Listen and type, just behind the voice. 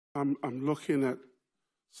I'm looking at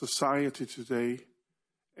society today,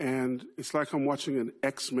 and it's like I'm watching an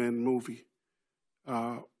X-Men movie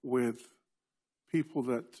with people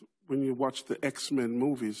that, when you watch the X-Men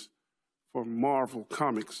movies for Marvel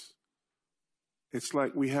Comics, it's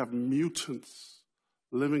like we have mutants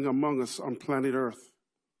living among us on planet Earth.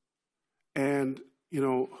 And, you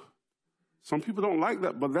know, some people don't like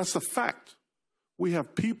that, but that's a fact. We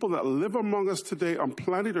have people that live among us today on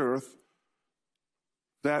planet Earth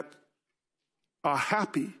that are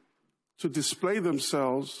happy to display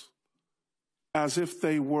themselves as if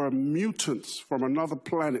they were mutants from another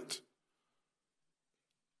planet.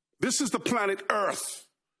 This is the planet Earth,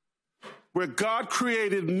 where God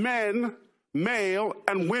created men, male,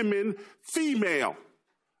 and women, female.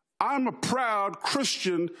 I'm a proud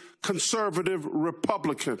Christian, conservative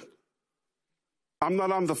Republican. I'm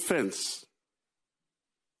not on the fence.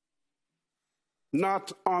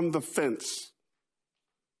 Not on the fence.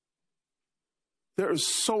 There is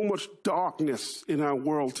so much darkness in our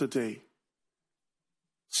world today.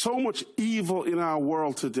 So much evil in our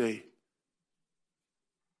world today.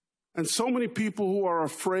 And so many people who are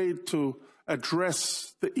afraid to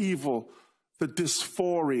address the evil, the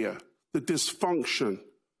dysphoria, the dysfunction.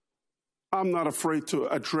 I'm not afraid to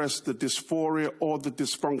address the dysphoria or the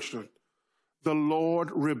dysfunction. The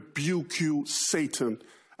Lord rebuke you, Satan,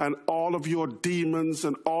 and all of your demons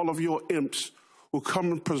and all of your imps who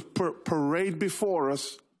come and parade before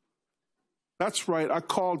us. That's right, I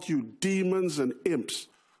called you demons and imps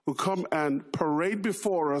who come and parade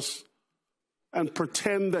before us and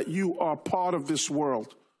pretend that you are part of this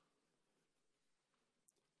world.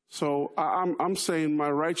 So I'm saying my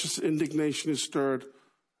righteous indignation is stirred.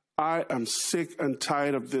 I am sick and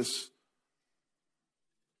tired of this.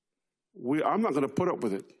 I'm not going to put up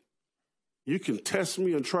with it. You can test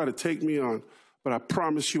me and try to take me on, but I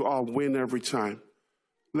promise you I'll win every time.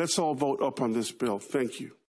 Let's all vote up on this bill. Thank you.